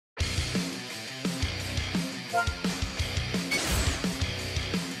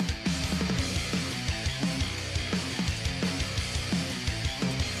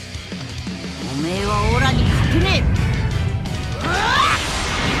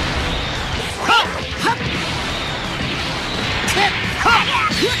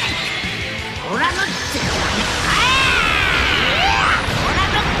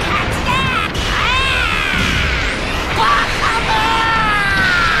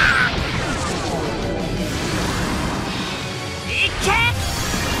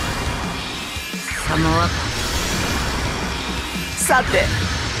さて。や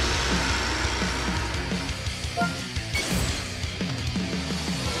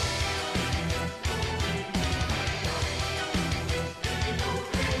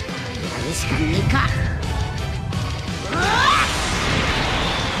るしかねえか。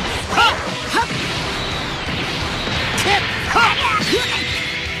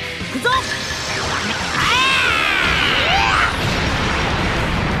行くぞ。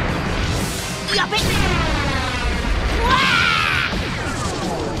やべっ。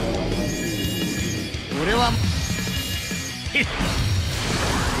俺は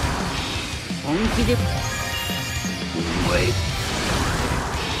本気で。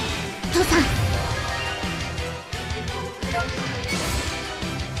父さん。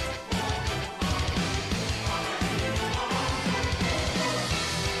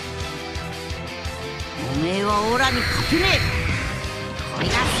おめえはオラに勝てねえ。これ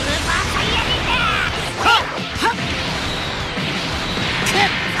がスーパーサイヤ人だ。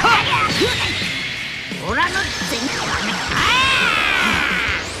オラの全部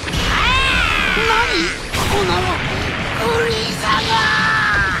何こんなの。フリーザが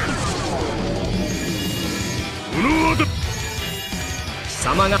この後貴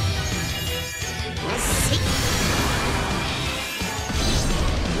様が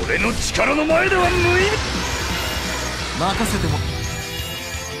俺の力の前では無意味。任せても。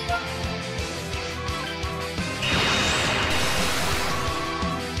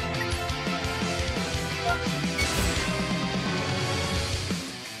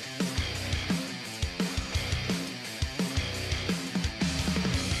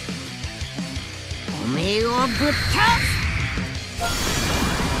おめえをぶっ倒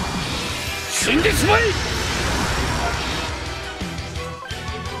す。死んでしまえ。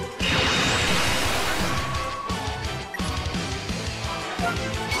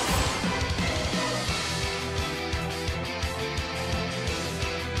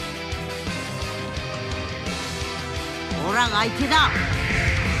オラが相手だ。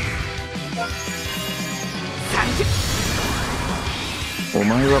お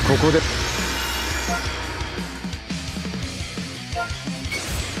前はここで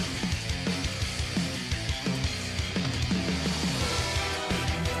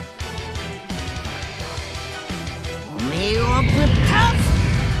おめえをぶっ倒す。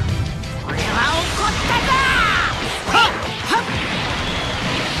俺は怒ったぞ。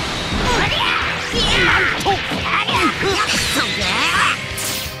なんとクソが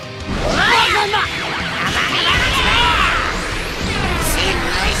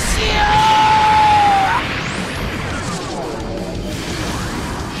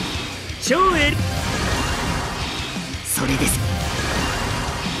超エリ。それです。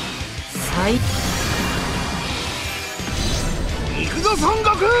行くぞ孫悟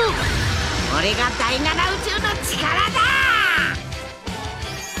空。俺が第七宇宙の力だ。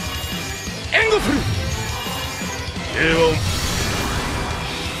援護する。平和を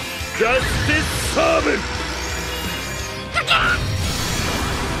ガステサーベル。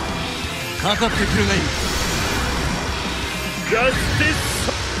かかってくるがいい。ガステ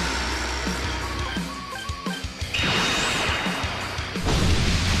サ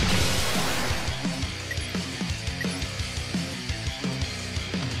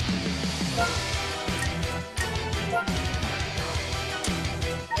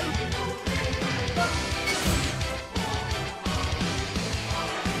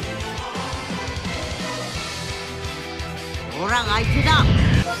オラが相手だ。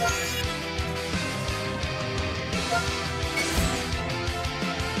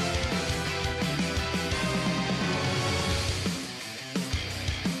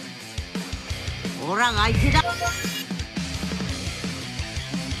オラが相手だ。や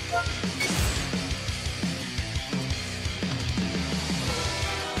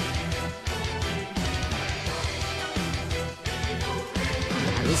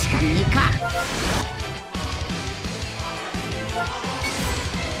るしかねえか。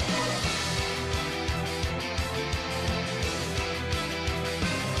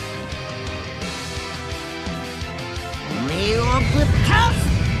おめえをぶっ倒す。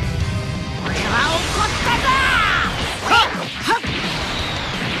俺は怒ったぞ。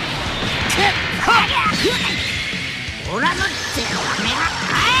オラの絶メラ。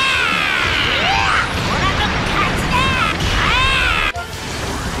オラの勝ちだ。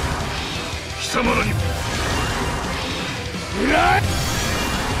貴様らにうらっ。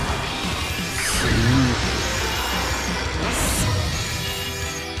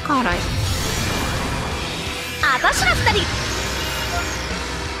辛い。あたしら二人。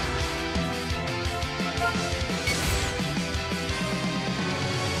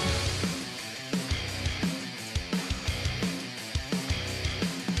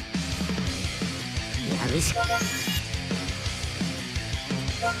るしや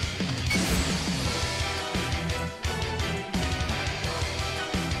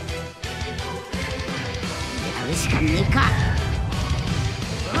るしかねえか。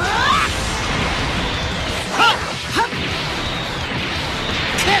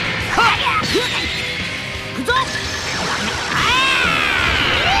行くぞ。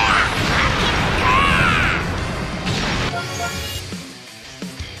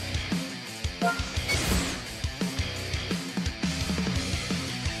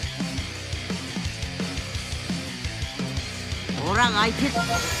ほら相手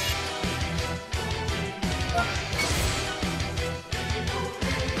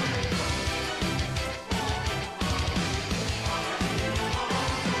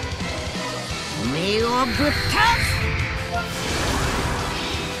おめえをぶっ倒す。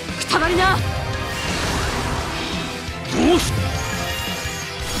くたばりな。どうす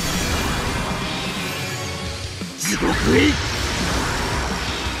地獄へ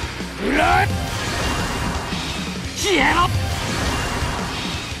裏へ消えろ。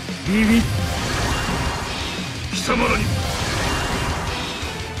ビビ貴様らに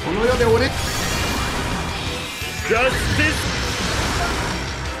この世で俺ガスです。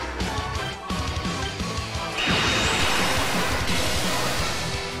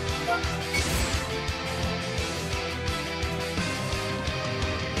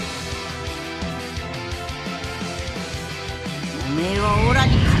おめえはオラ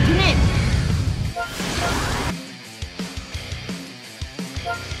に勝てねえ。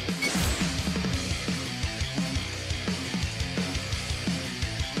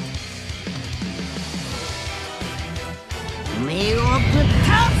おめえをぶっ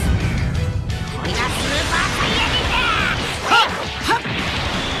倒す。これがスーパーサイヤ人だ。はっはっ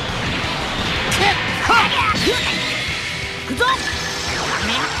行くぞ。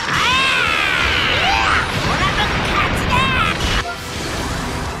オラの勝ちだ。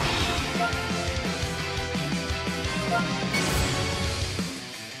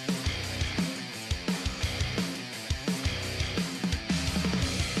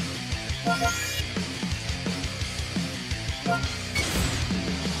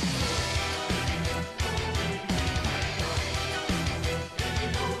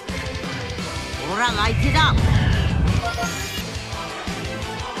オラが相手だ。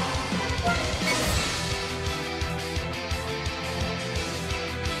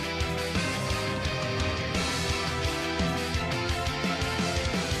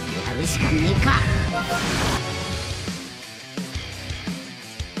やるしかねえか。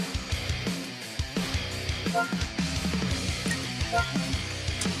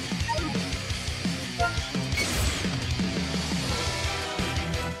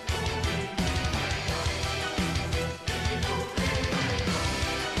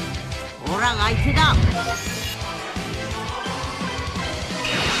オラが相手だ。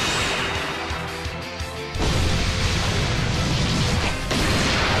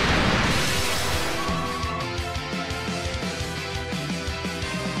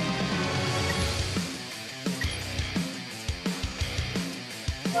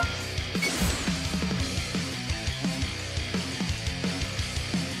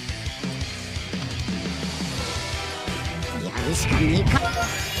やるしかねえか。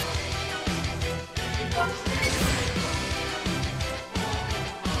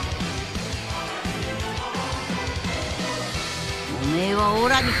おめえはオ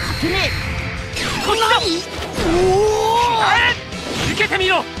ラに勝てねえ。こんな受けてみ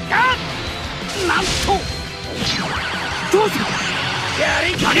ろ。なんとどうする。や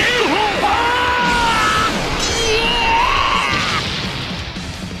りかける。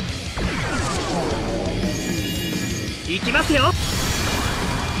行きますよ。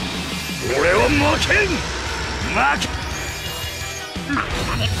俺は負けん。負け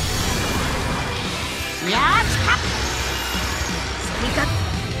やーしかスピカ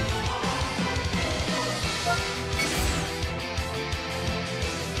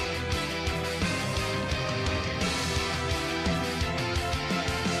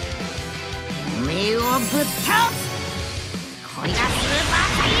おめえをぶっ倒す。これがスーパー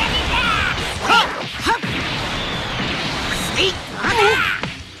サイヤ人だ。はっはっスイッおり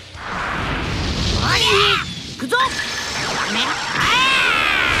ゃ行くぞ。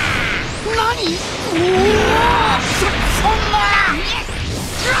何そんな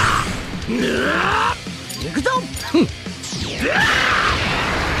行くぞ。よ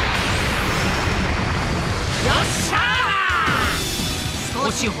っしゃー。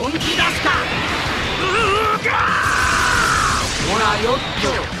少し本気出すか。ほらよっと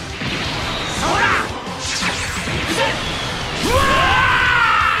そらうわー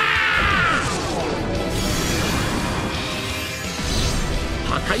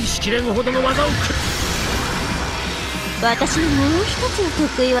破壊しきれんほどの技を私のもう一つの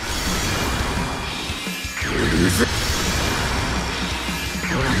得意は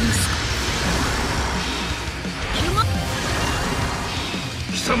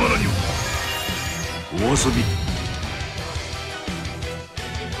貴様らにお遊び。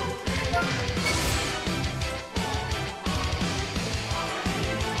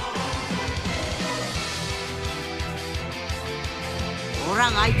オラ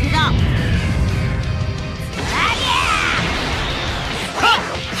が相手だ。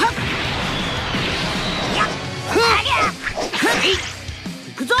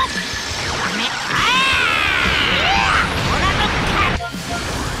行くぞ。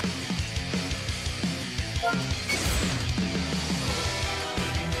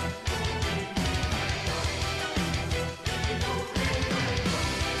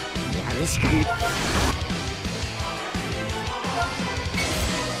やるしかね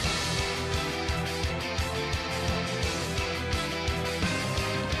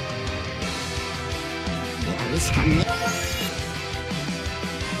やるしかね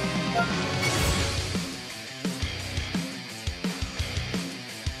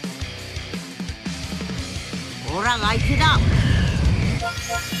オラが相手だ。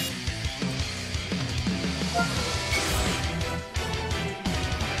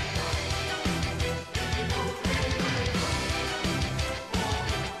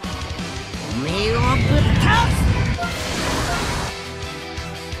おめえをぶっ倒す。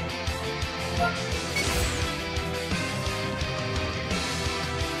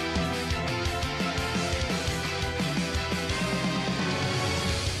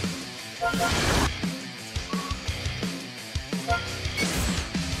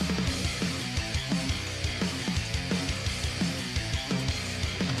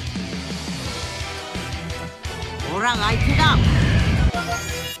オラが相手だ。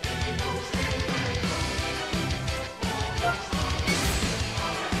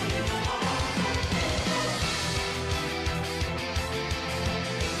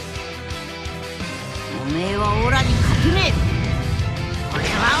おめえはオラに勝てねえ。俺は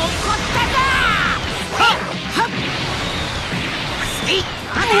怒ったぞ。はっはっせい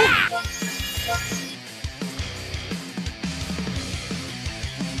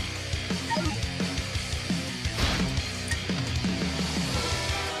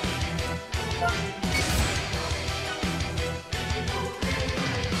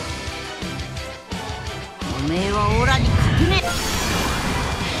おめえはオラに勝てねえ。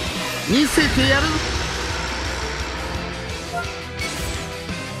見せてやる。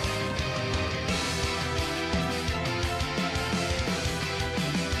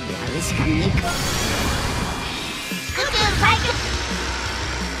やるしかねえか。宇宙最強。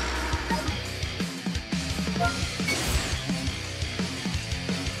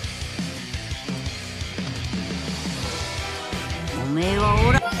おめえは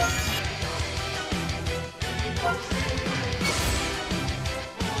オラ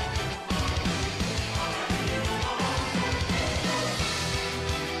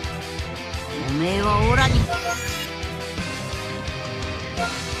おめえはオラに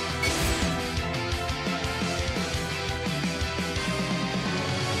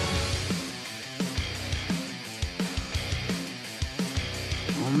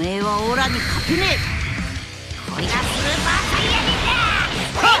おめえはオラに勝てねえ。これがスーパーサイヤ人だ。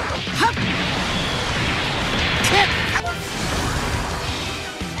はっはっ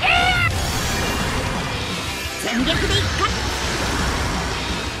全力でいっか。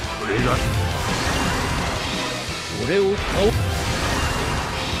俺が俺を倒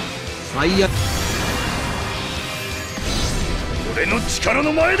最悪。俺の力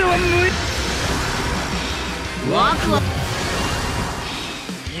の前ではワクワク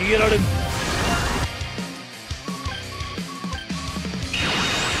逃げられん。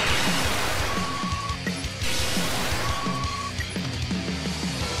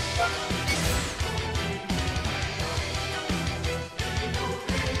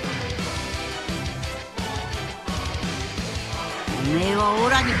おめえはオ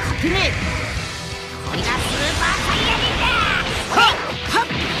ラに勝てねえ。これがスーパーサイヤ人だ。はっはっ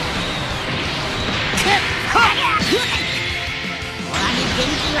オラに元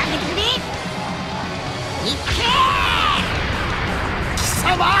気分けてくれ。いっけー。貴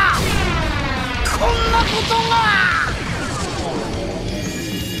様こんなことが。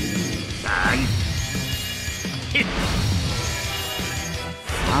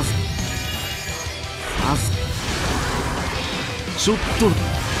ちょっとお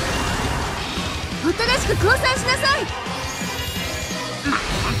となしく降参しなさい。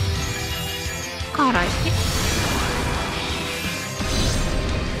殺して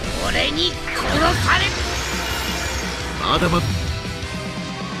俺に殺されまだまだ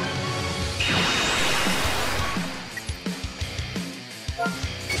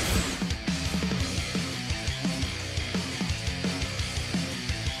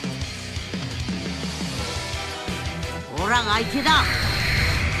オラが相手だ。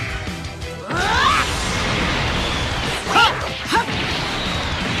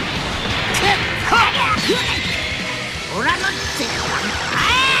オラの手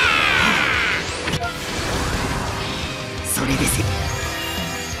それで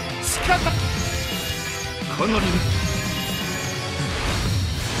仕方かなり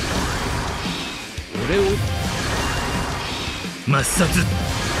俺を抹殺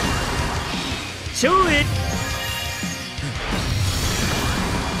超越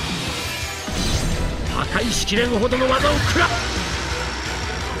破壊しきれんほどの技を食らっ